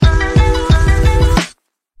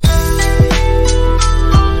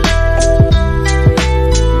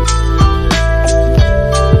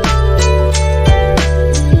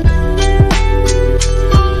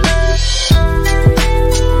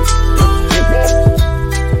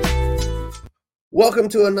Welcome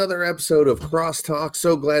to another episode of CrossTalk.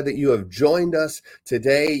 So glad that you have joined us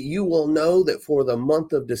today. You will know that for the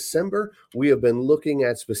month of December, we have been looking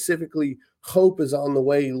at specifically hope is on the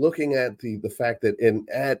way, looking at the fact that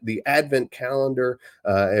at the Advent calendar,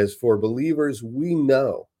 as for believers, we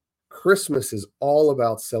know Christmas is all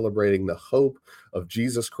about celebrating the hope of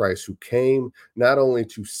Jesus Christ, who came not only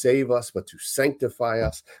to save us, but to sanctify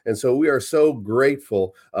us. And so we are so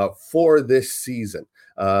grateful for this season.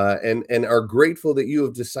 And are grateful that you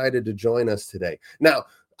have decided to join us today. Now,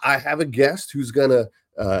 I have a guest who's going to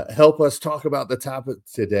help us talk about the topic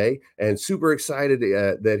today, and super excited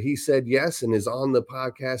that he said yes and is on the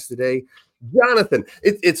podcast today. Jonathan,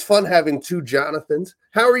 it's fun having two Jonathans.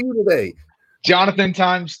 How are you today? Jonathan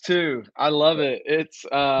times two. I love it.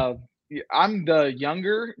 I'm the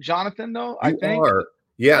younger Jonathan, though. I You think. are.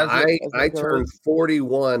 Yeah, As it I turned goes.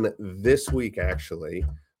 41 this week, actually.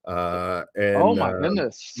 Oh my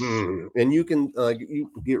goodness. And you can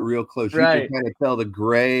you get real close. You can Right. kind of tell the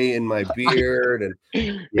gray in my beard, and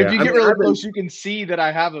If yeah, you I get mean, really I've been close, you can see that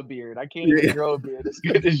I have a beard. I can't even grow a beard as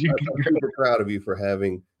good as you can I'm grow. super proud of you for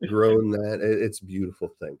having grown that. It's a beautiful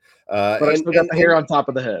thing. But I still got the hair on top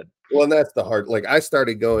of the head. Well, and that's the hard. Like I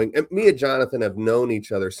started going, and me and Jonathan have known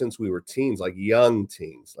each other since we were teens, like young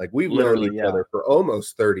teens. Like we've known Literally, each yeah. other for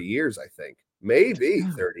almost 30 years, I think, maybe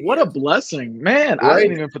 30 What a years. blessing, man! I Right.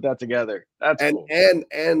 didn't even put that together. That's And cool.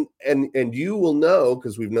 and you will know,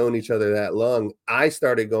 because we've known each other that long. I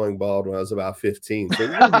started going bald when I was about 15. So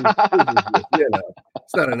it's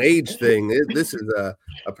not an age thing. This is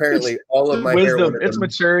apparently all of my hair Wisdom. It's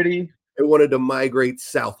maturity. it wanted to migrate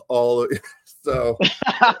south all. So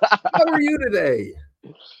how are you today?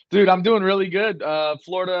 Dude, I'm doing really good.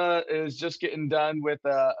 Florida is just getting done with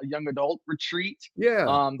a young adult retreat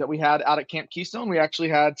Yeah. that we had out at Camp Keystone. We actually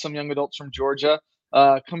had some young adults from Georgia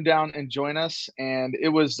come down and join us, and it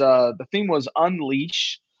was the theme was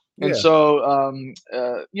unleash. And Yeah. so,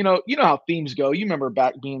 you know how themes go. You remember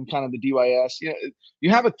back being kind of the DYS. You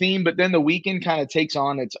have a theme, but then the weekend kind of takes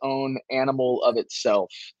on its own animal of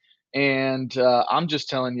itself. And I'm just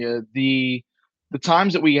telling you, the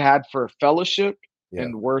times that we had for fellowship Yeah.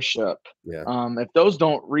 and worship, Yeah. if those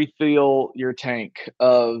don't refill your tank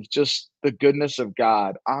of just the goodness of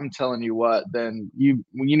God, I'm telling you what, then you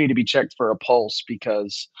need to be checked for a pulse,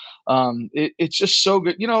 because it's just so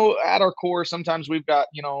good. At our core, sometimes we've got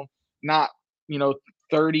not you know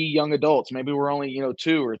 30 young adults. Maybe we're only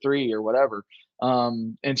 2 or 3 or whatever.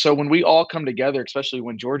 And so when we all come together, especially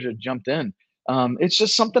when Georgia jumped in, it's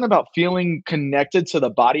just something about feeling connected to the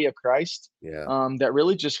body of Christ, Yeah. that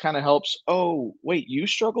really just kind of helps. Oh, wait, you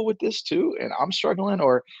struggle with this too, and I'm struggling,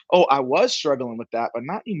 or oh, I was struggling with that, but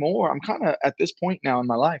not anymore. I'm kind of at this point now in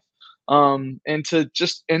my life, and to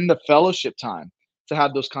just in the fellowship time to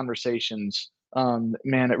have those conversations,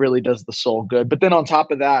 man, it really does the soul good. But then on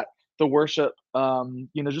top of that, the worship,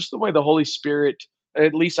 just the way the Holy Spirit,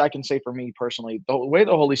 at least I can say for me personally, the way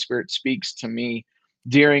the Holy Spirit speaks to me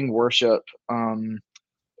during worship,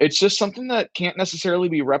 it's just something that can't necessarily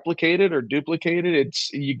be replicated or duplicated.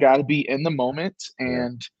 It's you got to be in the moment, Yeah.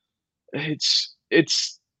 and it's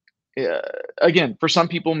uh, again, for some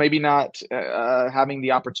people maybe not having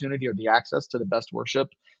the opportunity or the access to the best worship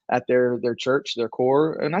at their church, their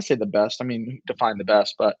core. And I say the best, I mean define the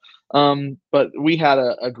best, but we had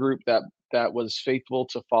a group that was faithful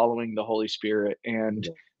to following the Holy Spirit, and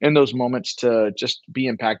Yeah. in those moments to just be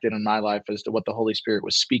impacted in my life as to what the Holy Spirit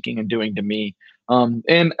was speaking and doing to me.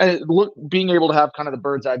 And look, being able to have kind of the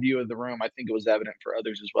bird's eye view of the room, I think it was evident for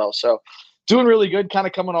others as well. So doing really good, kind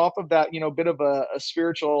of coming off of that, bit of a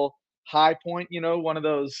spiritual high point, one of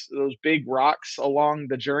those big rocks along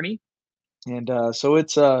the journey. And so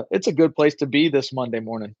it's a good place to be this Monday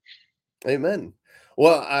morning. Amen.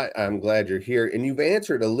 Well, I'm glad you're here, and you've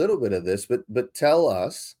answered a little bit of this, but tell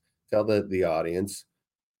the audience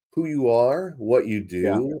who you are, what you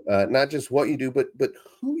Yeah. do, not just what you do, but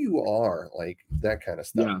who you are, like that kind of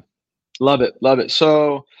stuff. Yeah. Love it. Love it.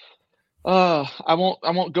 So I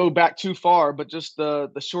won't go back too far, but just the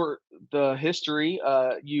history.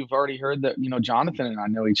 You've already heard that Jonathan and I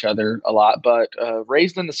know each other a lot, but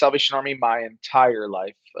raised in the Salvation Army my entire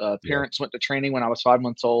life. Yeah. Parents went to training when I was 5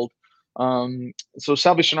 months old. So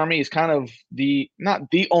Salvation Army is kind of the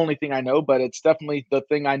not the only thing I know, but it's definitely the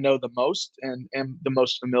thing I know the most and am the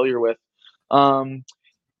most familiar with. Um,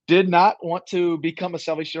 did not want to become a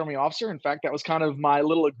Salvation Army officer. In fact, that was kind of my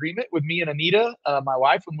little agreement with me and Anita, my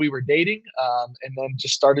wife, when we were dating, and then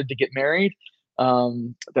just started to get married.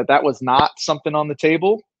 That was not something on the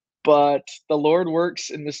table, but the Lord works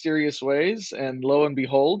in mysterious ways, and lo and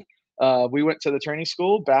behold, we went to the training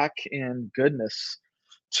school back in goodness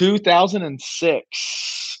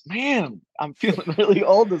 2006. Man, I'm feeling really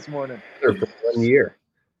old this morning. For 1 year.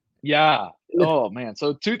 Yeah. Oh, man.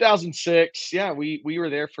 So 2006, yeah, we were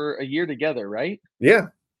there for a year together, right? Yeah.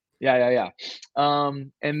 Yeah, yeah, yeah.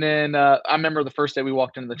 And then, I remember the first day we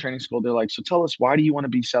walked into the training school, they're like, "So tell us, why do you wanna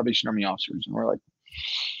be Salvation Army officers?" And we're like,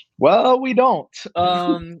 "Well, we don't."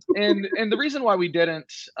 And the reason why we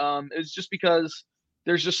didn't, is just because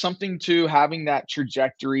there's just something to having that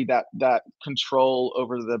trajectory, that control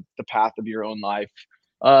over the path of your own life,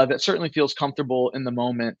 that certainly feels comfortable in the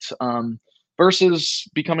moment, versus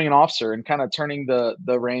becoming an officer and kinda turning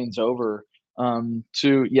the reins over,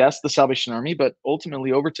 to, yes, the Salvation Army, but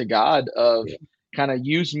ultimately over to God of Yeah. kinda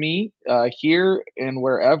use me, here and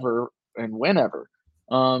wherever and whenever.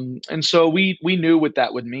 And so we knew what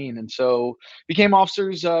that would mean, and so became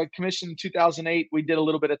officers, commissioned in 2008. We did a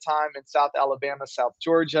little bit of time in South Alabama, South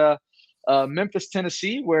Georgia, Memphis,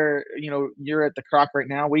 Tennessee, where you're at the Croc right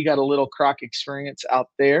now. We got a little Croc experience out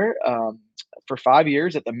there, for 5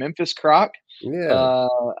 years at the Memphis Croc. Yeah.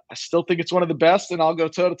 I still think it's one of the best, and I'll go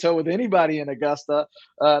toe to toe with anybody in Augusta,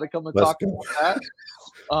 to come and Let's talk go. about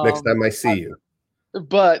that. Next time I see you.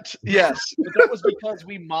 But yes, but that was because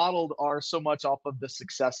we modeled our so much off of the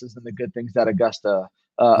successes and the good things that Augusta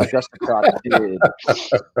Croc did.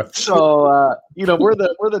 So, we're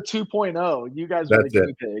the 2.0. You guys were the That's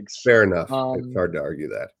it. guinea pigs. Fair enough. It's Um, hard to argue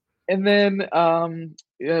that. and then,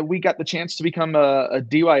 yeah, we got the chance to become a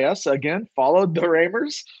DYS again, followed the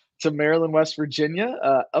Ramers to Maryland, West Virginia,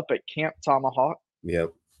 up at Camp Tomahawk.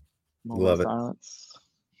 Yep. Moment of Love it. silence.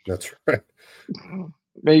 That's right.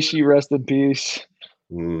 May she rest in peace.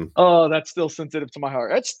 Mm, Oh, that's still sensitive to my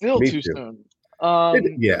heart. That's still me too too. soon.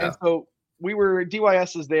 Yeah. And so we were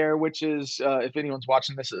DYSs there, which is, if anyone's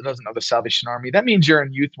watching this that doesn't know the Salvation Army, that means you're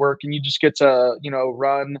in youth work and you just get to,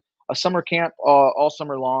 run a summer camp all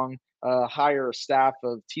summer long, hire a staff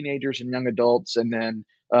of teenagers and young adults, and then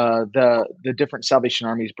the different Salvation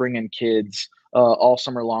Armies bring in kids all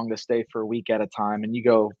summer long to stay for a week at a time, and you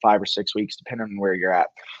go 5 or 6 weeks depending on where you're at.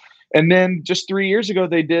 And then just 3 years ago,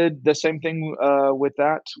 they did the same thing, with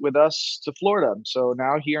us to Florida. So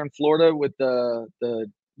now here in Florida with the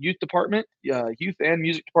youth department, youth and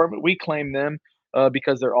music department, we claim them,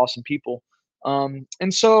 because they're awesome people.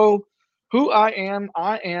 And so who I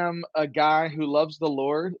am a guy who loves the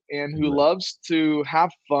Lord and who loves to have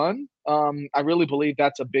fun. I really believe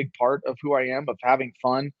that's a big part of who I am, of having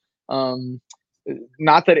fun. Um,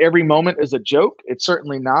 Not that every moment is a joke, it's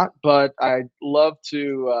certainly not, but I love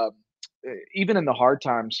to, even in the hard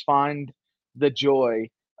times, find the joy,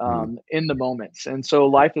 Mm, in the moments. And so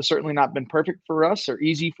life has certainly not been perfect for us or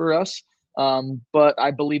easy for us. But I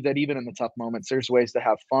believe that even in the tough moments, there's ways to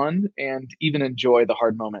have fun and even enjoy the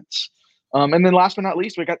hard moments. And then last but not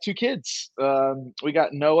least, we got two kids. We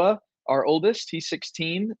got Noah, our oldest, he's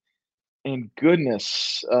 16, and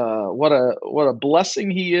goodness, what a blessing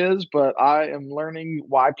he is, but I am learning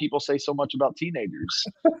why people say so much about teenagers.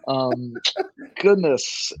 Um,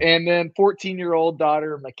 Goodness. And then 14-year-old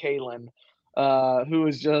daughter, McKaylin, who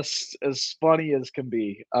is just as funny as can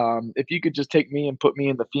be. If you could just take me and put me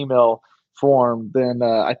in the female form, then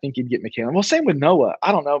I think you'd get McKaylin. Well, same with Noah.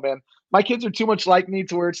 I don't know, man. My kids are too much like me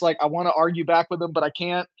to where it's like I want to argue back with them, but I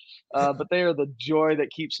can't. But they are the joy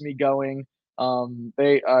that keeps me going. I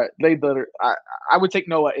would take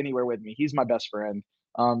Noah anywhere with me. He's my best friend.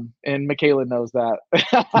 And Michaela knows that.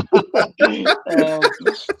 um,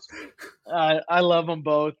 I love them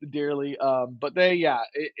both dearly. But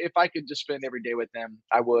if I could just spend every day with them,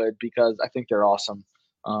 I would, because I think they're awesome.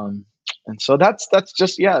 And so that's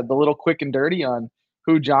just, yeah, the little quick and dirty on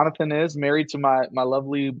who Jonathan is. Married to my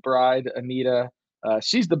lovely bride Anita.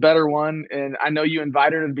 She's the better one, and I know you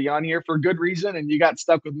invited her to be on here for good reason, and you got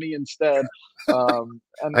stuck with me instead. I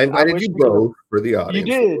And I invited wish you we could have. both for the You audience.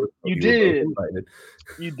 did, So you you were both did. invited.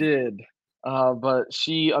 You did. But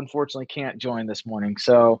she unfortunately can't join this morning.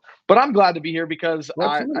 So, but I'm glad to be here because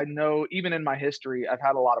I Absolutely. know even in my history, I've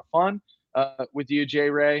had a lot of fun with you, Jay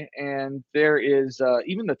Ray. And there is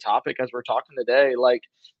even the topic as we're talking today, like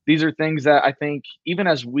these are things that I think even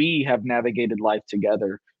as we have navigated life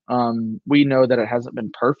together, we know that it hasn't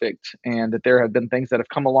been perfect and that there have been things that have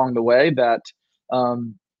come along the way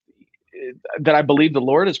um, that I believe the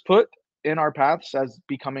Lord has put in our paths as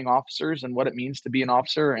becoming officers and what it means to be an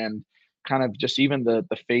officer, and kind of just even the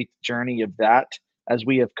faith journey of that as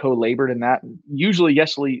we have co-labored in that, usually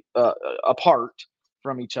yesly apart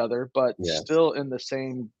from each other, but Yes. still in the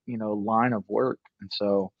same line of work. And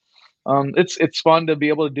so it's fun to be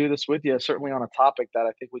able to do this with you, certainly on a topic that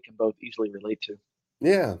I think we can both easily relate to.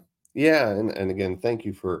 Yeah. Yeah, and again, thank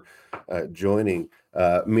you for joining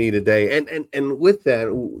me today. And with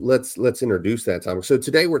that, let's introduce that topic. So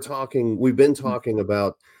today we've been talking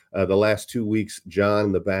about the last 2 weeks,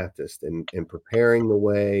 John the Baptist, and preparing the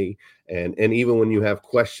way, and even when you have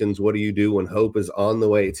questions, what do you do when hope is on the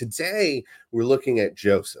way? Today we're looking at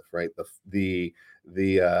Joseph, right? The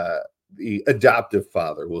adoptive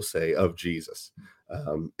father, we'll say, of Jesus.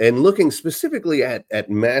 And looking specifically at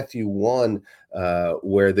Matthew 1,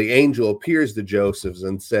 where the angel appears to Joseph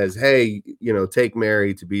and says, "Hey, take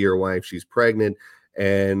Mary to be your wife. She's pregnant,"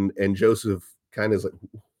 and Joseph kind of is like,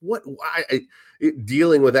 "What? Why?"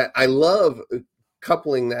 Dealing with that, I love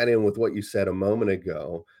coupling that in with what you said a moment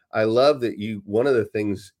ago. I love that one of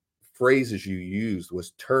the phrases you used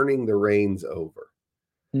was turning the reins over.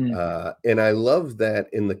 Mm, And I love that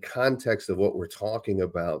in the context of what we're talking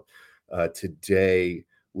about today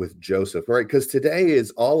with Joseph, right? Because today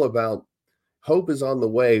is all about hope is on the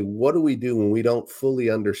way. What do we do when we don't fully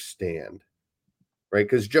understand, right?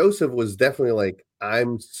 Because Joseph was definitely like,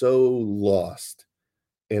 I'm so lost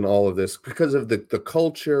in all of this because of the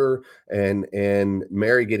culture and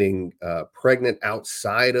Mary getting pregnant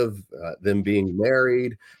outside of them being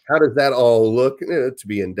married. How does that all look? To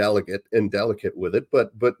be indelicate with it,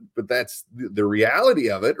 but that's the reality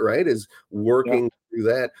of it, right? Is yeah. working through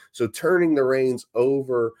that. So turning the reins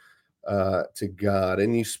over to God.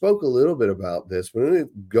 And you spoke a little bit about this, but I'm going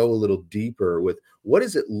to go a little deeper with what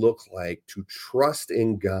does it look like to trust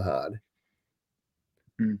in God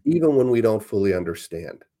Mm. even when we don't fully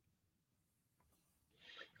understand.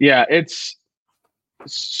 Yeah, it's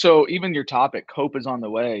so even your topic, hope is on the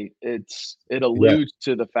way. It Yeah. alludes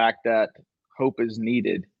to the fact that hope is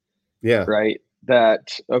needed, Yeah. right?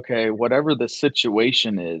 That okay, whatever the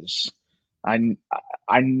situation is, I n-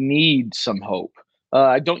 I need some hope.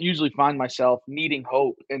 I don't usually find myself needing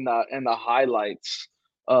hope in the highlights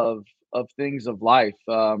of things of life.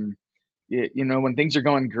 When things are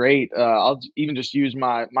going great, even just use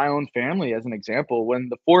my own family as an example. When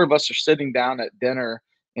the four of us are sitting down at dinner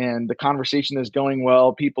and the conversation is going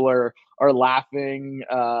well, people are laughing,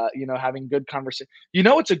 having good conversation.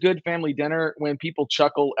 It's a good family dinner when people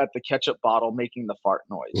chuckle at the ketchup bottle making the fart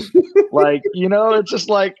noise. Like, it's just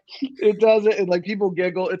like it does it, and like people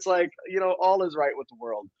giggle. It's like all is right with the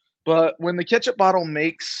world. But when the ketchup bottle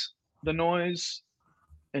makes the noise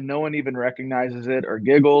and no one even recognizes it or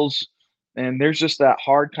giggles. And there's just that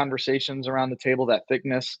hard conversations around the table, that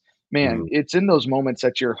thickness. Man, Mhm. it's in those moments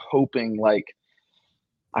that you're hoping, like,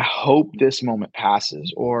 I hope this moment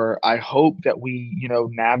passes, or I hope that we,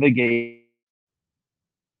 navigate.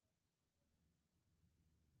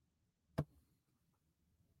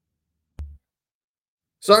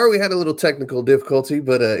 Sorry, we had a little technical difficulty,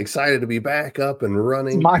 but excited to be back up and It's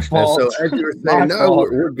running. my And so, fault. as you were saying, My no, fault.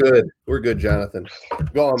 we're good. We're good, Jonathan.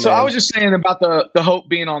 Go on, So I man. was just saying about the hope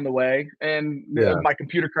being on the way, and Yeah. my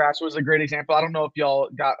computer crash was a great example. I don't know if y'all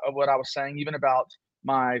got what I was saying, even about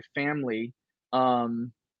my family.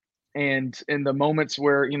 Um, and in the moments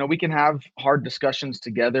where we can have hard discussions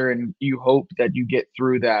together, and you hope that you get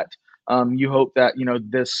through that. You hope that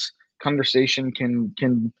this conversation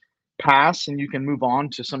can pass and you can move on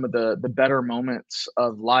to some of the better moments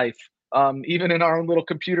of life. Even in our own little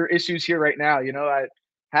computer issues here right now, I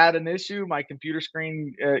had an issue, my computer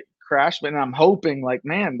screen crashed, and I'm hoping, like,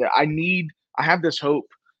 man, that I have this hope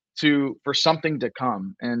to for something to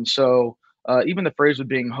come. And so even the phrase with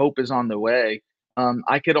being hope is on the way,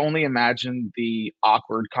 I could only imagine the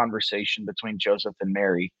awkward conversation between Joseph and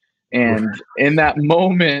Mary. And in that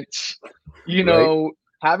moment, you Right. know,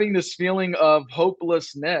 having this feeling of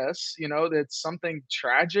hopelessness, that something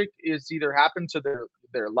tragic is either happened to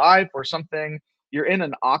their life, or something, you're in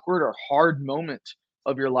an awkward or hard moment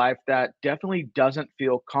of your life that definitely doesn't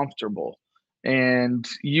feel comfortable. And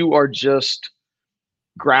you are just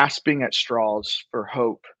grasping at straws for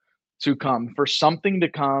hope to come, for something to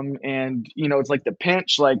come. And, it's like the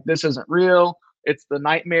pinch, like, this isn't real. It's the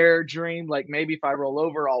nightmare dream. Like, maybe if I roll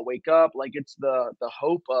over, I'll wake up. Like, it's the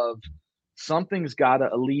hope of something's got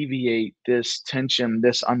to alleviate this tension,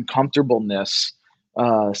 this uncomfortableness.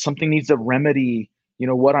 Something needs to remedy,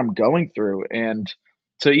 what I'm going through. And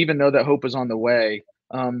to even know that hope is on the way,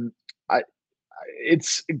 um, I,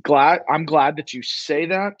 I'm glad that you say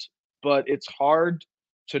that, but it's hard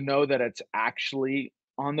to know that it's actually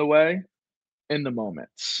on the way in the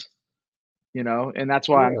moments, and that's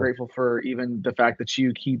why I'm Yeah. grateful for even the fact that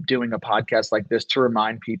you keep doing a podcast like this to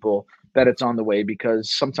remind people that it's on the way,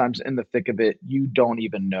 because sometimes in the thick of it, you don't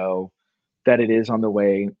even know that it is on the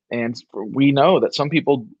way. And we know that some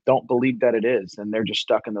people don't believe that it is, and they're just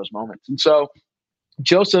stuck in those moments. And so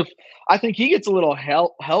Joseph, I think he gets a little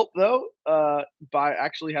help though, by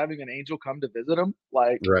actually having an angel come to visit him.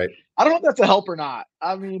 Like, Right. I don't know if that's a help or not.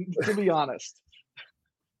 I mean, to be honest.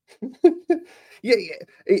 Yeah,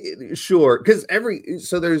 yeah, sure. Because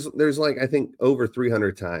there's like I think over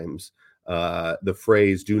 300 times the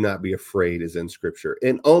phrase "Do not be afraid" is in Scripture,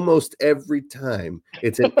 and almost every time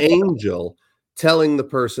it's an angel telling the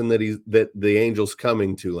person that the angel's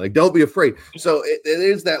coming to, like, don't be afraid. So it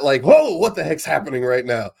is that, like, whoa, what the heck's happening right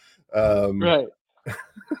now? Um, Right.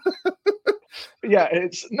 Yeah,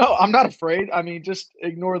 it's no, I'm not afraid. I mean, just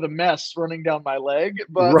ignore the mess running down my leg.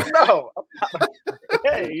 But right. no, I'm not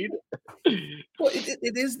afraid. Well,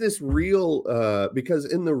 it is this real because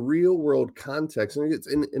in the real world context, and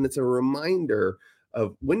it's a reminder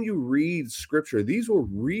of when you read scripture, these were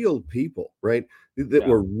real people, right? That Yeah,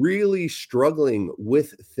 were really struggling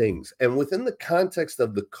with things, and within the context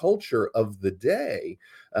of the culture of the day,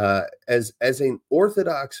 as an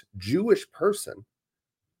Orthodox Jewish person,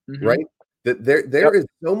 hmm, right? That there yep, is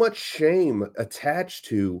so much shame attached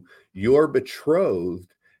to your betrothed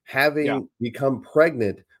yeah, having become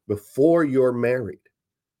pregnant before you're married.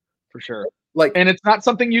 for sure. Like, And it's not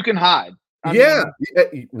something you can hide. I yeah,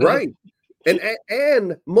 mean, right.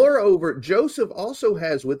 And moreover, Joseph also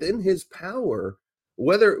has within his power,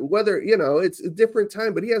 whether it's a different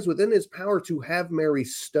time, but he has within his power to have Mary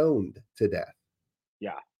stoned to death.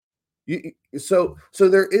 yeah, So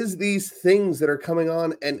there is these things that are coming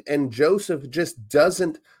on, and Joseph just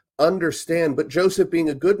doesn't understand. But Joseph, being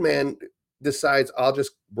a good man, decides, I'll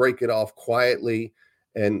just break it off quietly,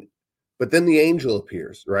 and but then the angel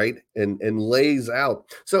appears, right, and lays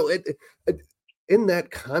out. So it in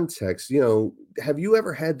that context, have you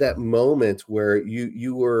ever had that moment where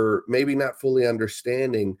you were maybe not fully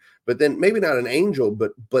understanding, but then maybe not an angel,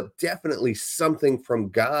 but definitely something from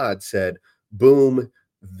God said, boom,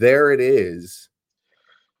 there it is.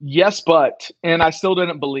 yes, and I still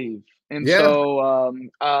didn't believe. And Yeah. so,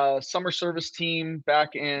 summer service team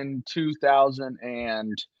back in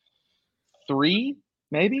 2003,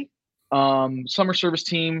 maybe. Summer service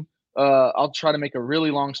team. I'll try to make a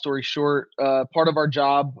really long story short. Part of our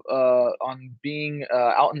job on being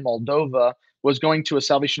out in Moldova was going to a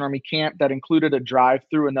Salvation Army camp that included a drive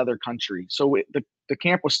through another country. So the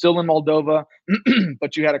camp was still in Moldova,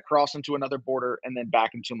 but you had to cross into another border and then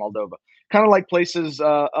back into Moldova. Kind of like places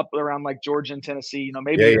up around like Georgia and Tennessee.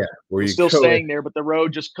 Maybe Yeah, you're yeah. Where you still go in. staying there, but the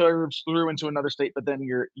road just curves through into another state. But then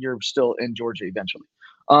you're still in Georgia eventually.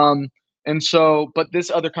 Um, and so, but this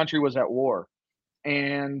other country was at war.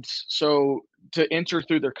 And so to enter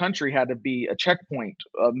through their country had to be a checkpoint,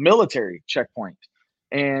 a military checkpoint,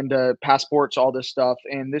 and passports, all this stuff.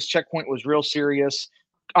 And this checkpoint was real serious.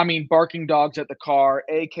 I mean, barking dogs at the car,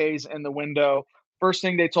 AKs in the window. First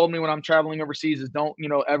thing they told me when I'm traveling overseas is don't,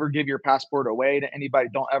 ever give your passport away to anybody.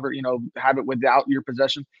 Don't ever, have it without your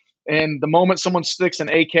possession. And the moment someone sticks an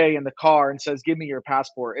AK in the car and says, "Give me your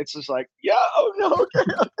passport," it's just like, yeah, oh no,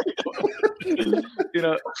 okay. you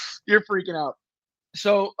know, you're freaking out.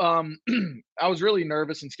 So I was really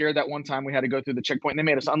nervous and scared that one time we had to go through the checkpoint. And they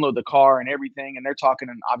made us unload the car and everything, and they're talking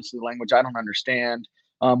in obviously language I don't understand.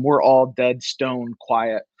 We're all dead stone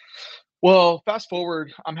quiet. Well, fast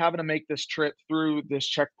forward, I'm having to make this trip through this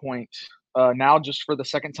checkpoint now just for the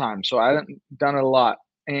second time. So I haven't done it a lot,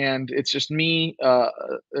 and it's just me, a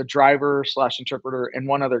driver slash interpreter, and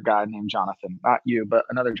one other guy named Jonathan. Not you, but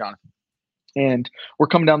another Jonathan. And we're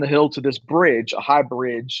coming down the hill to this bridge, a high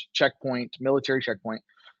bridge checkpoint, military checkpoint,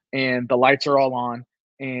 and the lights are all on.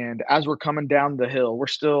 And as we're coming down the hill, we're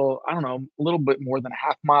still, I don't know, a little bit more than a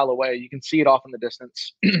half mile away. You can see it off in the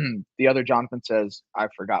distance. The other Jonathan says, "I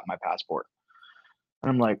forgot my passport." And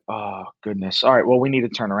I'm like, "Oh, goodness. All right, well, we need to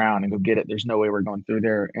turn around and go get it. There's no way we're going through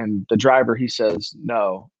there." And the driver, he says,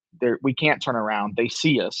 "No, we can't turn around. They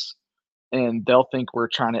see us and they'll think we're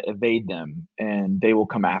trying to evade them and they will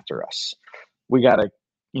come after us. We got to,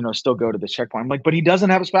 still go to the checkpoint." I'm like, "But he doesn't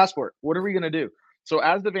have his passport. What are we going to do?" So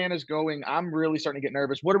as the van is going, I'm really starting to get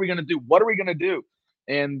nervous. What are we going to do? What are we going to do?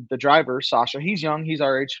 And the driver, Sasha, he's young, he's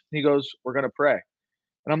our age. He goes, "We're going to pray."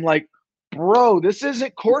 And I'm like, "Bro, this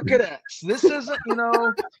isn't Corcadex. This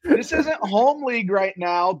isn't home league right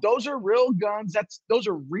now. Those are real guns. Those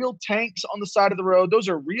are real tanks on the side of the road. Those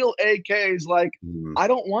are real AKs. Like, Mm, I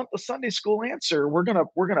don't want the Sunday school answer. We're gonna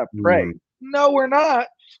pray." mm, "No, we're not.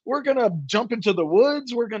 We're gonna jump into the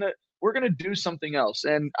woods. We're gonna do something else."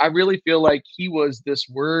 And I really feel like he was this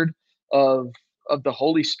word of of the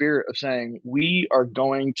Holy Spirit of saying, "We are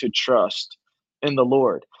going to trust in the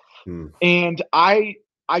Lord." mm, And I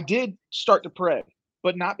did start to pray,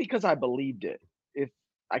 but not because I believed it, if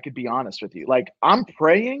I could be honest with you. Like, I'm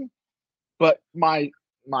praying, but my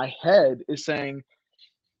head is saying,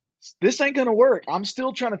 this ain't gonna work. I'm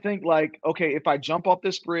still trying to think like, okay, if I jump off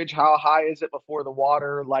this bridge, how high is it before the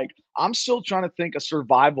water? Like, I'm still trying to think a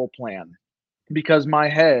survival plan because my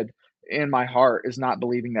head and my heart is not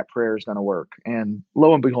believing that prayer is gonna work. And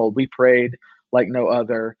lo and behold, we prayed like no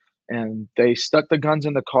other, and they stuck the guns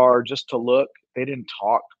in the car just to look. They didn't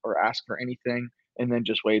talk or ask for anything, and then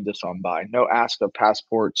just waved us on by. No ask of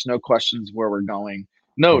passports, no questions where we're going,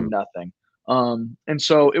 no Hmm. nothing. And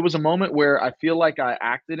so it was a moment where I feel like I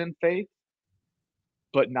acted in faith,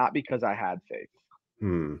 but not because I had faith.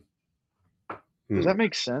 Hmm. Does Hmm. that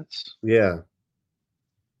make sense? Yeah.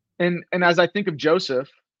 And as I think of Joseph,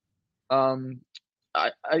 um,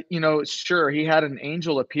 sure, he had an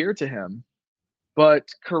angel appear to him, but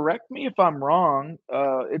correct me if I'm wrong.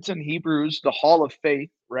 It's in Hebrews, the Hall of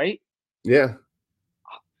Faith, right? Yeah.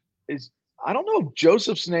 Is I don't know if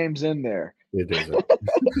Joseph's name's in there. It isn't.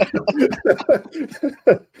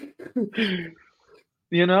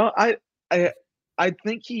 You know, I I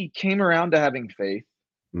think he came around to having faith,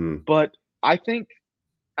 Hmm. but I think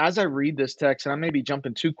as I read this text, and I may be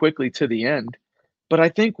jumping too quickly to the end, but I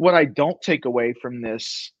think what I don't take away from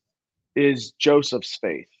this is Joseph's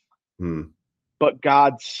faith, Hmm. but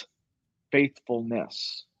God's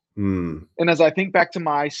faithfulness. Hmm. And as I think back to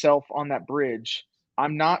myself on that bridge,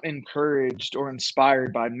 I'm not encouraged or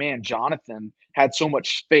inspired by, man, Jonathan had so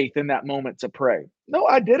much faith in that moment to pray. No,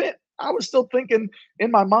 I didn't. I was still thinking in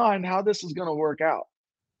my mind how this is going to work out.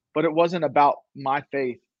 But it wasn't about my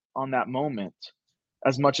faith on that moment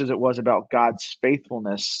as much as it was about God's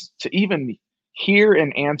faithfulness to even hear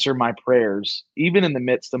and answer my prayers, even in the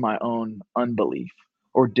midst of my own unbelief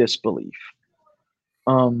or disbelief.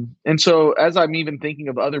 And so as I'm even thinking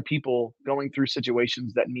of other people going through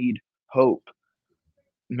situations that need hope,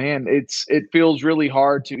 man, it feels really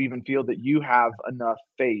hard to even feel that you have enough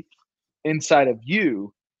faith inside of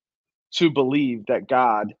you to believe that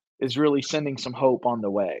God is really sending some hope on the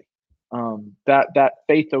way. That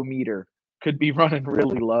faithometer could be running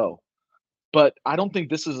really low. But I don't think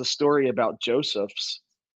this is a story about Joseph's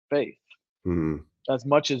faith Hmm. as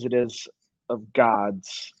much as it is of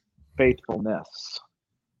God's faithfulness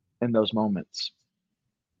in those moments.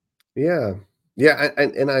 Yeah. Yeah.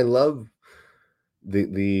 And I love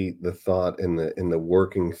the thought and the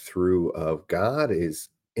working through of God is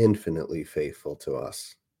infinitely faithful to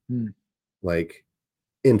us, Mm, like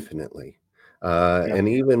infinitely. yeah, And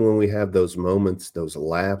even when we have those moments, those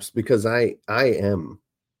lapse, because I am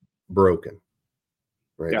broken,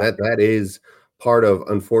 right? yeah, That is part of,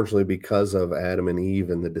 unfortunately, because of Adam and Eve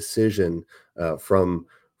and the decision from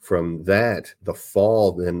that, the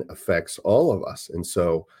fall then affects all of us. And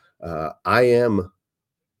so I am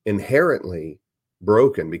inherently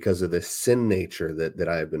broken because of this sin nature that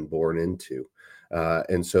I have been born into.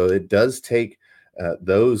 And so it does take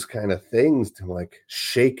those kind of things to like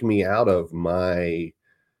shake me out of my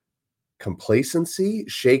complacency,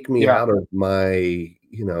 shake me yeah, out of my,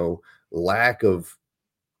 lack of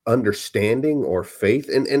understanding or faith.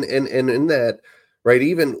 And in that, right,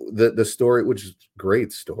 even the story, which is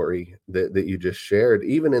great story that you just shared,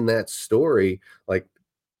 even in that story, like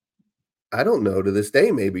I don't know to this day,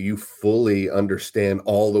 maybe you fully understand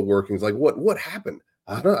all the workings. Like what happened?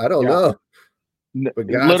 I don't yeah. know. But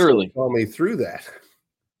God still Literally. saw me through that.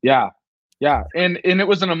 Yeah. Yeah, and it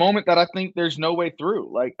was in a moment that I think there's no way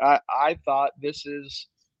through. Like, I thought this is,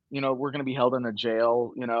 we're gonna be held in a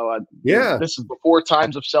jail, Yeah. this is before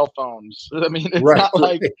times of cell phones. I mean, it's Right. not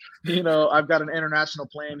like, I've got an international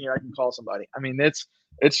plan here, I can call somebody. I mean, it's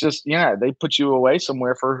just, yeah, they put you away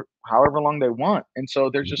somewhere for however long they want, and so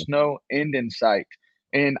there's just no end in sight.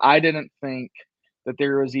 And I didn't think that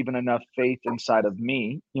there was even enough faith inside of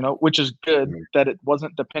me, which is good Mhm. that it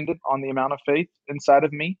wasn't dependent on the amount of faith inside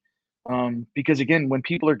of me. Because again, when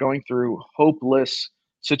people are going through hopeless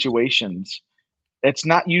situations, it's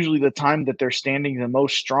not usually the time that they're standing the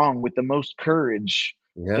most strong with the most courage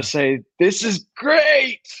to Yeah. say, "This is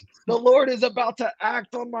great. The Lord is about to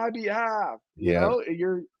act on my behalf." Yeah.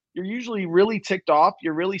 You're usually really ticked off.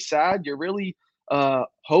 You're really sad. You're really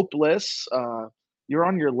hopeless. You're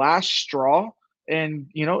on your last straw, and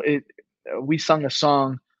it. We sung a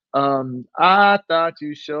song. I thought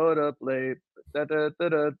you showed up late. Da, da, da,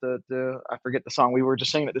 da, da, da. I forget the song. We were just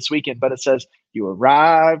singing it this weekend, but it says, "You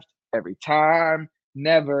arrived every time,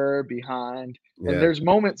 never behind." And Yeah. there's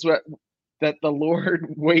moments that the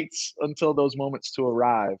Lord waits until those moments to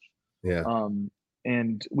arrive. Yeah. Um,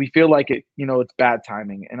 and we feel like it's bad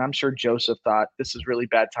timing. And I'm sure Joseph thought this is really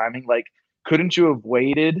bad timing. Like, couldn't you have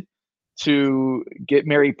waited to get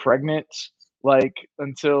Mary pregnant, like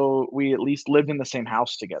until we at least lived in the same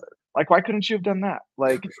house together? Like, why couldn't you have done that?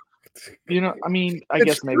 Like, I mean, I It's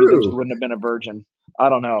guess maybe then she true. wouldn't have been a virgin. I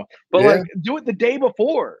don't know. But, Yeah. like, do it the day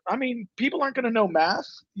before. I mean, people aren't gonna know math,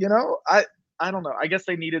 you know? I don't know. I guess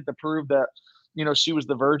they needed to prove that, she was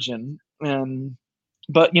the virgin, and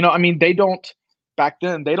but, I mean, they don't back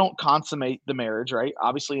then, they don't consummate the marriage, right?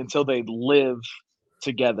 Obviously, until they live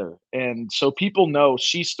together, and so people know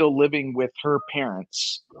she's still living with her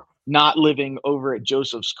parents, not living over at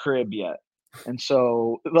Joseph's crib yet. And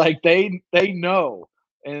so, like, they know,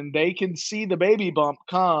 and they can see the baby bump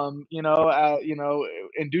come,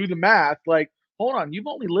 and do the math, like, "Hold on, you've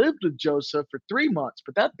only lived with Joseph for 3 months,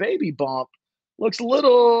 but that baby bump looks a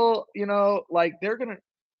little," like, they're gonna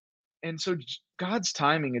and so God's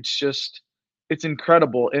timing, it's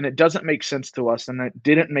incredible, and it doesn't make sense to us, and it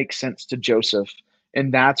didn't make sense to Joseph,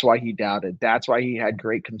 and that's why he doubted. That's why he had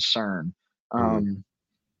great concern. Mhm.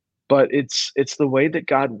 But it's the way that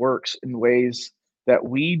God works in ways that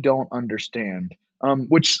we don't understand.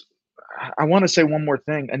 Which I want to say one more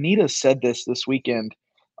thing. Anita said this weekend.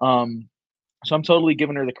 Um, so I'm totally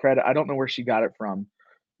giving her the credit. I don't know where she got it from,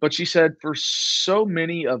 but she said for so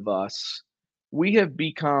many of us, we have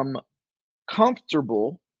become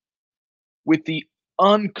comfortable with the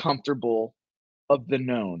uncomfortable of the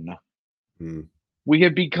known. Mm. We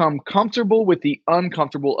have become comfortable with the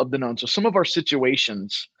uncomfortable of the known. So some of our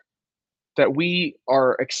situations that we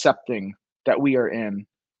are accepting that we are in,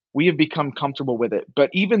 we have become comfortable with it. But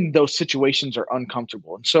even those situations are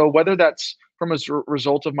uncomfortable. And so whether that's from a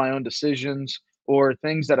result of my own decisions or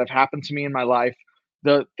things that have happened to me in my life,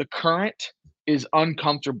 the current is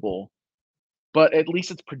uncomfortable, but at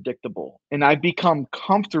least it's predictable. And I've become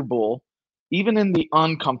comfortable even in the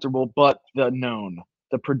uncomfortable, but the known,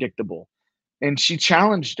 the predictable. And she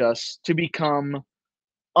challenged us to become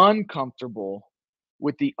uncomfortable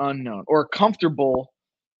with the unknown, or comfortable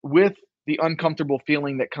with the uncomfortable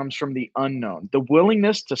feeling that comes from the unknown. The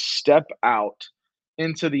willingness to step out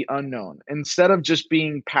into the unknown instead of just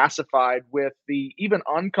being pacified with the even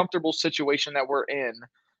uncomfortable situation that we're in,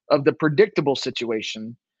 of the predictable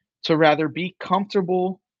situation, to rather be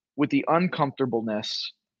comfortable with the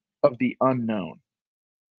uncomfortableness of the unknown,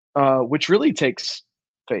 which really takes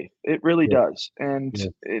faith. It really Yeah. does. And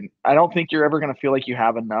Yeah. I don't think you're ever going to feel like you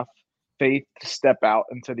have enough faith to step out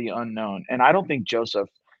into the unknown. And I don't think Joseph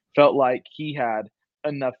felt like he had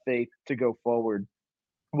enough faith to go forward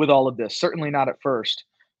with all of this. Certainly not at first.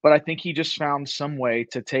 But I think he just found some way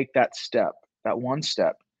to take that step, that one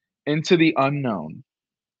step into the unknown.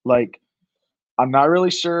 Like, I'm not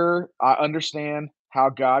really sure I understand how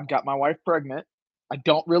God got my wife pregnant. I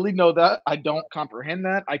don't really know that. I don't comprehend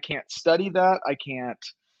that. I can't study that. I can't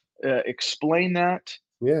explain that.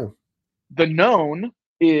 Yeah. The known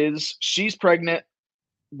is she's pregnant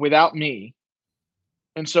without me.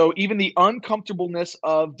 And so even the uncomfortableness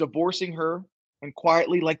of divorcing her and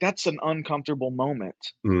quietly, like, that's an uncomfortable moment,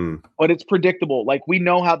 Mm. but it's predictable. Like, we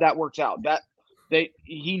know how that works out. That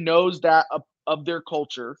he knows that of their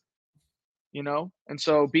culture, and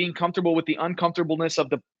so being comfortable with the uncomfortableness of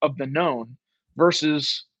the known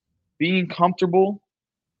versus being comfortable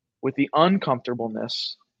with the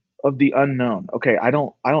uncomfortableness of the unknown. Okay, I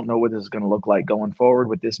don't know what this is going to look like going forward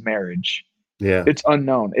with this marriage. Yeah. It's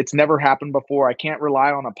unknown. It's never happened before. I can't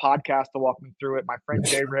rely on a podcast to walk me through it. My friend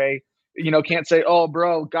Jay Ray, can't say, "Oh,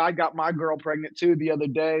 bro, God got my girl pregnant too the other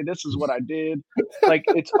day. This is what I did." Like,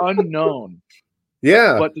 it's unknown,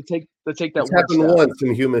 Yeah. but to take that It's one happened step. once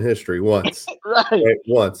in human history, once. Right. Right,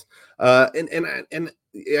 once. And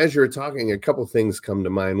as you're talking, a couple things come to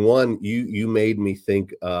mind. One, you made me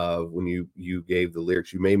think of when you gave the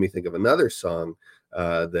lyrics. You made me think of another song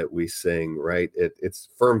that we sing. Right, it's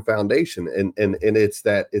Firm Foundation, and it's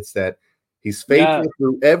that he's Yeah. faithful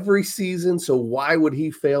through every season. So why would he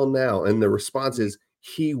fail now? And the response Mm. is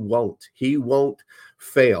he won't. He won't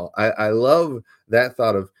fail. I love that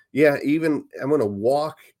thought of, yeah. Even I'm going to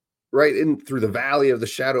walk right in through the valley of the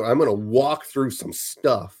shadow. I'm going to walk through some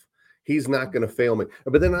stuff. He's not going to fail me.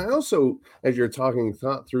 But then I also, as you're talking,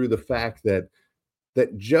 thought through the fact that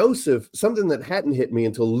Joseph, something that hadn't hit me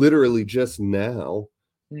until literally just now,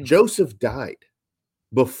 Mm. Joseph died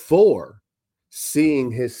before seeing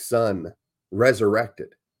his son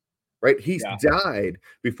resurrected. Right? He's Yeah. died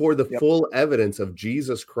before the Yep. full evidence of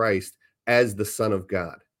Jesus Christ as the Son of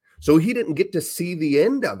God. So he didn't get to see the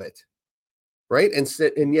end of it, right?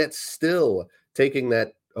 And yet still taking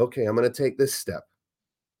that, okay, I'm going to take this step.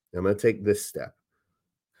 I'm going to take this step.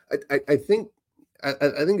 I think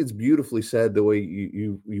I think it's beautifully said the way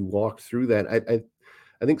you walked through that.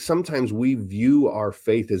 I think sometimes we view our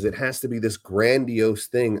faith as it has to be this grandiose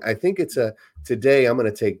thing. I think it's a, today I'm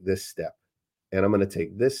going to take this step, and I'm going to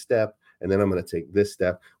take this step, and then I'm going to take this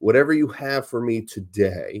step. Whatever you have for me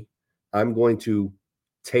today, I'm going to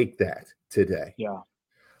take that today. Yeah.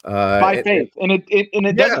 By faith. And it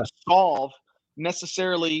yeah, doesn't solve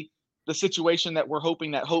necessarily the situation that we're hoping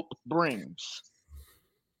that hope brings.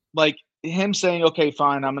 Like him saying, okay,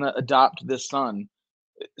 fine, I'm going to adopt this son.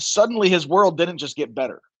 Suddenly his world didn't just get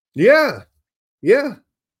better, yeah, yeah.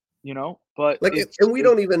 but Like, and we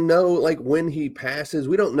don't even know, like, when he passes,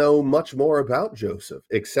 we don't know much more about Joseph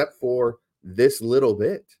except for this little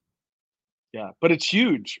bit. yeah, but it's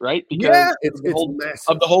huge, right? Because Yeah, it's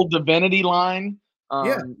massive. of the whole divinity line,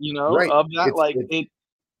 Yeah, right. of that, like it's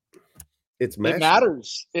it massive,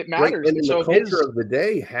 matters. It right? matters. And And in the so culture of the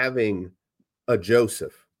day, having a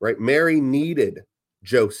Joseph, right? Mary needed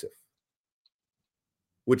Joseph,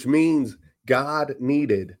 which means God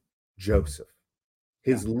needed Joseph.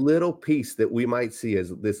 His little piece that we might see as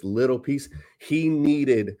this little piece, he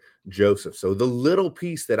needed Joseph. So the little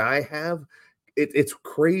piece that I have, it's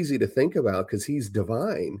crazy to think about because he's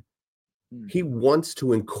divine. He wants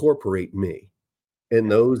to incorporate me in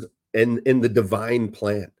those in the divine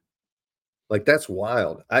plan. Like, that's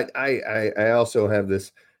wild. I also have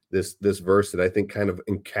this verse that I think kind of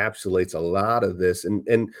encapsulates a lot of this,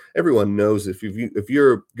 and everyone knows, if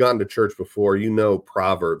you're gone to church before,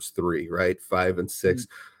 Proverbs 3, right? 5 and 6.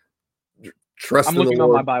 Trust I'm in the looking on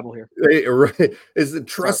my Lord. Bible here. Right. Is the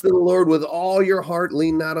trust in the Lord with all your heart,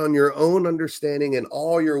 lean not on your own understanding, in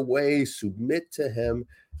all your ways submit to him,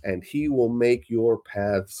 and he will make your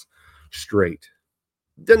paths straight.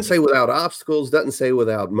 Doesn't say without obstacles, doesn't say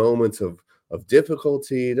without moments of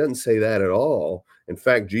difficulty, doesn't say that at all. In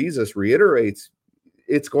fact, Jesus reiterates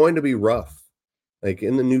it's going to be rough. Like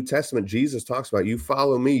in the New Testament, Jesus talks about, you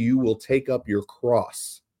follow me, you will take up your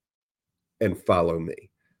cross and follow me.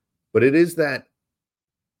 But it is that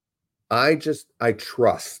I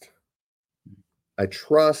trust. I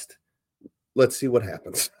trust. Let's see what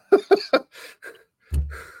happens.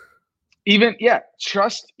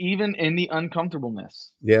 Trust even in the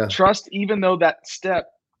uncomfortableness. Yeah. Trust even though that step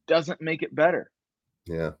doesn't make it better.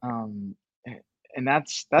 Yeah. And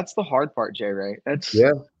that's the hard part, Jay, right? That's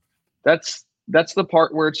the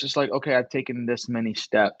part where it's just like, okay, I've taken this many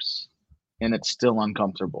steps and it's still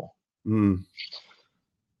uncomfortable.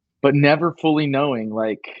 But never fully knowing,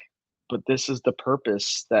 like, but this is the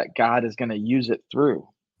purpose that God is going to use it through.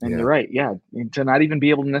 And you're right. Yeah. And to not even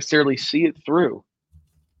be able to necessarily see it through,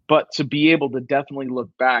 but to be able to definitely look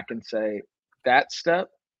back and say, that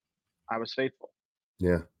step, I was faithful.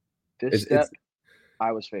 Yeah. This step,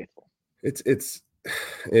 I was faithful.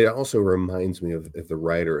 It also reminds me of the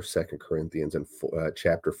writer of 2 Corinthians in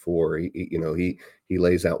chapter 4. He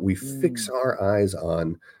lays out, we fix our eyes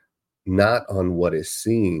on, not on what is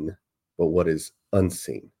seen, but what is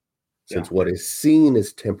unseen. Since what is seen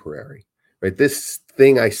is temporary, right? This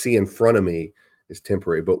thing I see in front of me is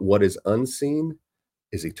temporary, but what is unseen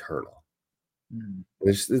is eternal.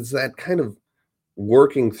 It's that kind of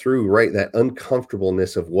working through, right, that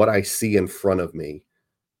uncomfortableness of what I see in front of me,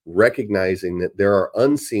 recognizing that there are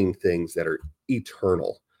unseen things that are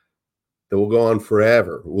eternal, that will go on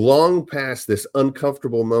forever, long past this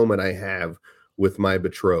uncomfortable moment I have with my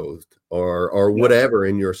betrothed or whatever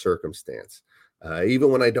in your circumstance. Even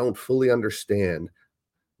when I don't fully understand,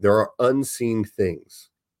 there are unseen things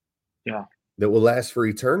that will last for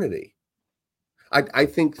eternity. I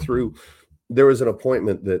think there was an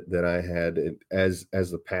appointment that I had as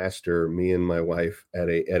the pastor, me and my wife at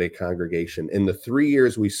a congregation. In the 3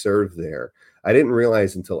 years we served there, I didn't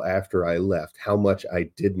realize until after I left how much I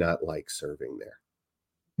did not like serving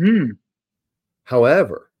there.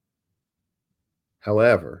 However,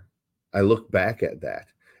 I look back at that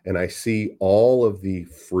and I see all of the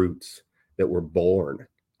fruits that were born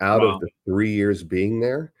out of the 3 years being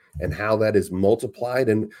there, and how that is multiplied,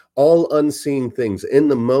 and all unseen things in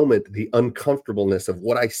the moment, the uncomfortableness of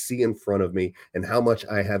what I see in front of me and how much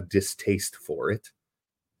I have distaste for it.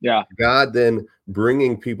 Yeah. God then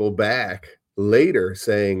bringing people back later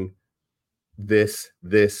saying this.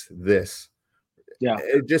 Yeah.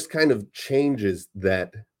 It just kind of changes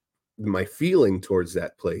my feeling towards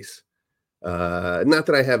that place. Not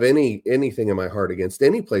that I have anything in my heart against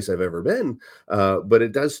any place I've ever been, but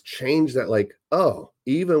it does change that, like, oh,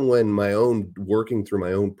 even when working through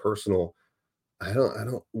my own personal,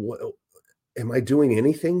 what am I doing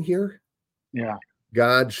anything here? Yeah.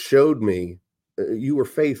 God showed me you were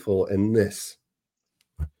faithful in this.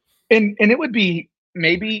 And it would be,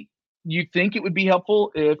 maybe you think it would be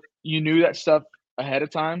helpful if you knew that stuff ahead of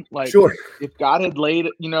time. Like, sure, if God had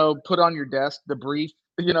put on your desk the brief,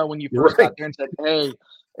 when you first got there and said, hey,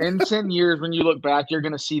 in 10 years, when you look back, you're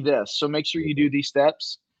going to see this. So make sure you do these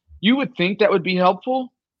steps. You would think that would be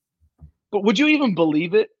helpful, but would you even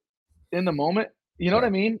believe it in the moment? You know what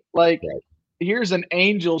I mean? Like, here's an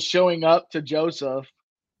angel showing up to Joseph.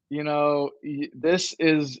 This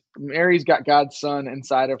is Mary's got God's son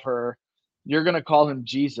inside of her. You're going to call him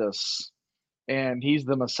Jesus, and he's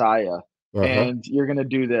the Messiah, Uh-huh. and you're going to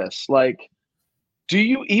do this. Like, do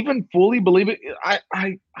you even fully believe it?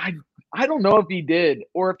 I don't know if he did,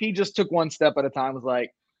 or if he just took one step at a time, was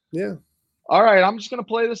like, Yeah. all right, I'm just gonna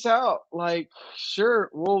play this out. Like, sure,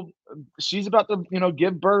 she's about to,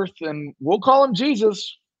 give birth, and we'll call him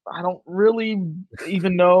Jesus. I don't really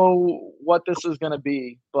even know what this is gonna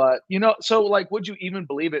be, but so like, would you even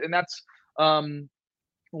believe it? And that's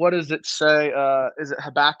what does it say? Is it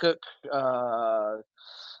Habakkuk? Uh,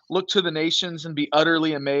 Look to the nations and be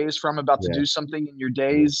utterly amazed, for I'm about to Yeah. do something in your Yeah.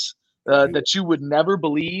 days Right. that you would never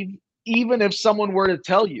believe, even if someone were to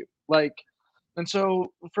tell you. Like, and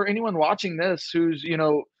so for anyone watching this who's,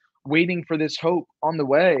 waiting for this hope on the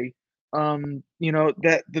way,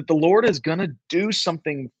 that the Lord is gonna do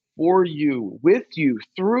something for you, with you,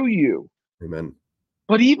 through you. Amen.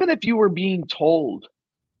 But even if you were being told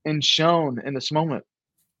and shown in this moment,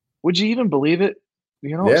 would you even believe it?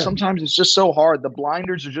 Yeah. Sometimes it's just so hard. The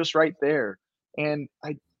blinders are just right there. And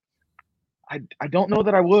I don't know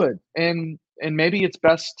that I would. And maybe it's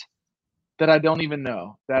best that I don't even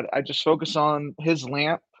know, that I just focus on his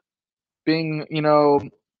lamp being,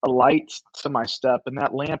 a light to my step, and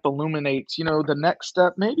that lamp illuminates, the next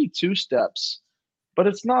step, maybe two steps. But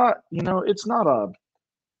it's not a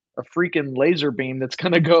freaking laser beam that's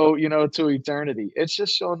gonna go, to eternity. It's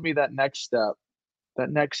just showing me that next step, that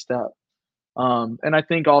next step. And I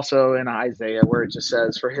think also in Isaiah where it just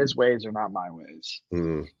says, "For his ways are not my ways."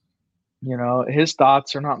 Mm. His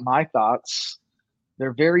thoughts are not my thoughts.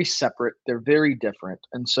 They're very separate. They're very different.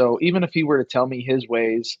 And so even if he were to tell me his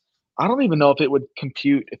ways, I don't even know if it would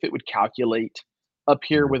compute, if it would calculate up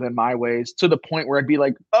here Yeah. within my ways to the point where I'd be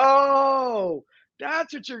like, "Oh,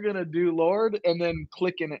 that's what you're gonna do, Lord," and then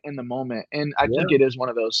click in it in the moment. And I think Yeah. it is one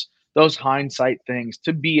of those hindsight things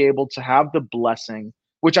to be able to have the blessing,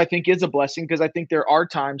 which I think is a blessing, because I think there are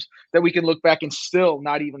times that we can look back and still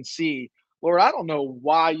not even see, Lord, I don't know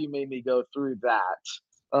why you made me go through that.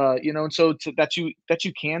 And so that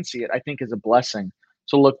you can see it, I think, is a blessing,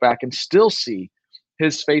 to look back and still see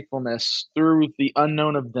his faithfulness through the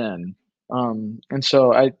unknown of then. And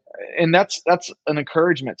so and that's an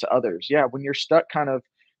encouragement to others. Yeah, when you're stuck,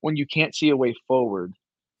 when you can't see a way forward,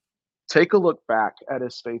 take a look back at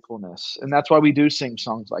his faithfulness. And that's why we do sing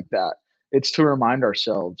songs like that. It's to remind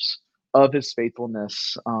ourselves of his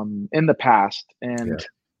faithfulness in the past, Yeah. and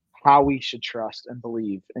how we should trust and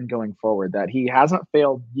believe in going forward, that he hasn't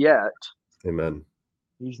failed yet. Amen.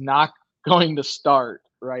 He's not going to start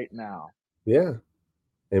right now. Yeah.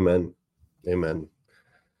 Amen. Amen.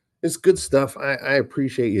 It's good stuff. I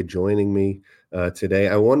appreciate you joining me today.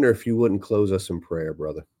 I wonder if you wouldn't close us in prayer,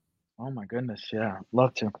 brother. Oh my goodness. Yeah.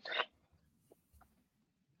 Love to.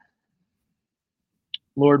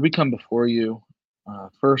 Lord, we come before you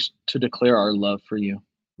first to declare our love for you.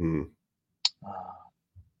 Mm. Uh,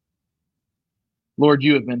 Lord,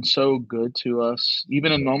 you have been so good to us,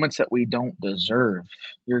 even in moments that we don't deserve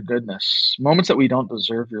your goodness, moments that we don't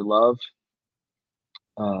deserve your love.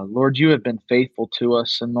 Lord, you have been faithful to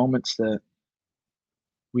us in moments that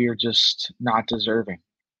we are just not deserving.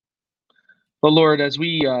 But Lord, as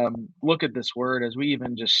we look at this word, as we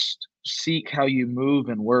even just seek how you move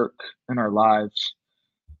and work in our lives,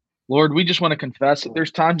 Lord, we just want to confess that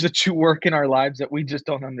there's times that you work in our lives that we just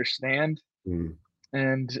don't understand. Mm.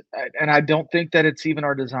 And I don't think that it's even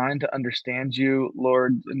our design to understand you,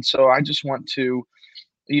 Lord. And so I just want to,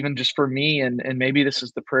 even just for me, and maybe this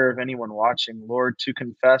is the prayer of anyone watching, Lord, to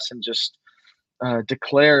confess and just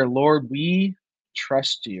declare, Lord, we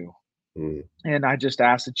trust you. Mm. And I just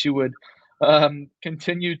ask that you would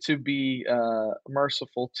continue to be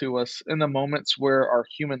merciful to us in the moments where our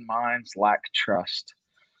human minds lack trust,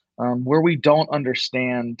 where we don't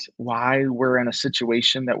understand why we're in a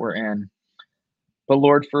situation that we're in. But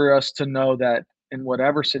Lord, for us to know that in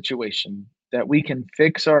whatever situation, that we can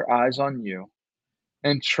fix our eyes on you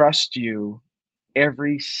and trust you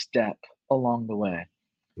every step along the way.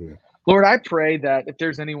 Yeah. Lord, I pray that if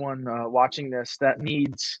there's anyone watching this that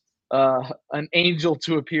needs an angel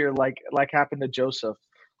to appear, like happened to Joseph,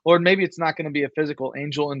 Lord, maybe it's not going to be a physical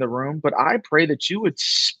angel in the room, but I pray that you would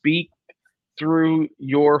speak through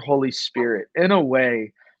your Holy Spirit in a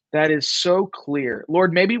way that is so clear.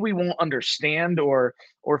 Lord, maybe we won't understand or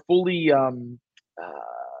fully uh,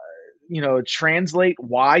 translate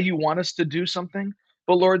why you want us to do something,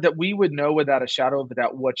 but Lord, that we would know without a shadow of a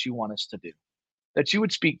doubt what you want us to do. That you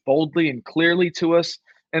would speak boldly and clearly to us.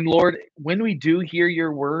 And Lord, when we do hear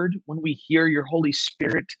your word, when we hear your Holy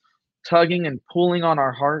Spirit tugging and pulling on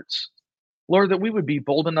our hearts, Lord, that we would be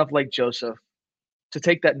bold enough like Joseph to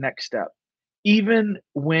take that next step, even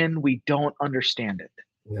when we don't understand it.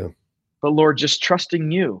 Yeah. But Lord, just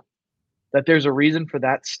trusting you that there's a reason for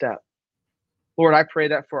that step. Lord, I pray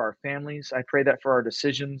that for our families. I pray that for our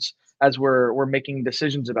decisions as we're making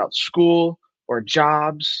decisions about school or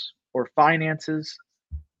jobs or finances.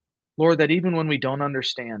 Lord, that even when we don't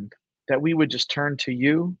understand, that we would just turn to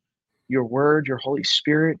you, your word, your Holy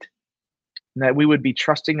Spirit, and that we would be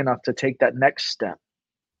trusting enough to take that next step,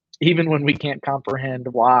 even when we can't comprehend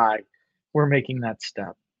why we're making that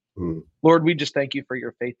step. Mm. Lord, we just thank you for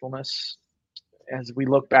your faithfulness as we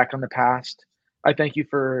look back on the past. I thank you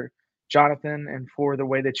for Jonathan and for the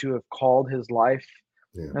way that you have called his life.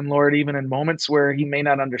 Yeah. And Lord, even in moments where he may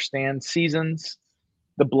not understand seasons,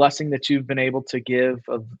 the blessing that you've been able to give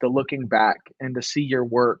of the looking back and to see your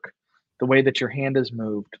work, the way that your hand has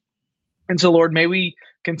moved. And so, Lord, may we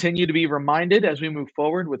continue to be reminded as we move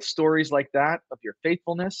forward with stories like that of your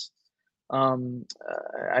faithfulness. And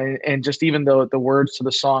just even though the words to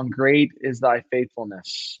the song, "Great is thy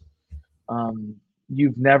faithfulness,"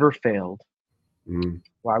 you've never failed. Mm.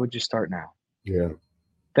 Why would you start now? Yeah.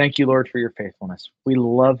 Thank you, Lord, for your faithfulness. We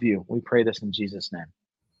love you. We pray this in Jesus' name.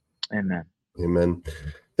 Amen. Amen.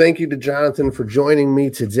 Thank you to Jonathan for joining me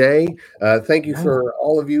today. Thank you for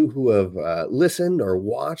all of you who have listened or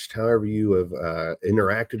watched, however you have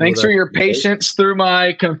interacted with Thanks us for your today. patience through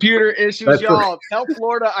my computer issues, That's y'all. Tell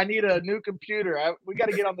Florida I need a new computer. We got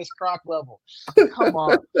to get on this croc level. Come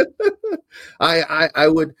on. I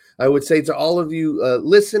would say to all of you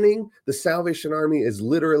listening, the Salvation Army is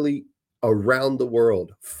literally around the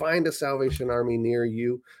world. Find a Salvation Army near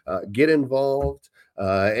you. Get involved.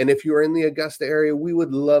 And if you're in the Augusta area, we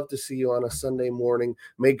would love to see you on a Sunday morning.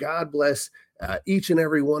 May God bless each and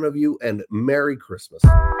every one of you, and Merry Christmas.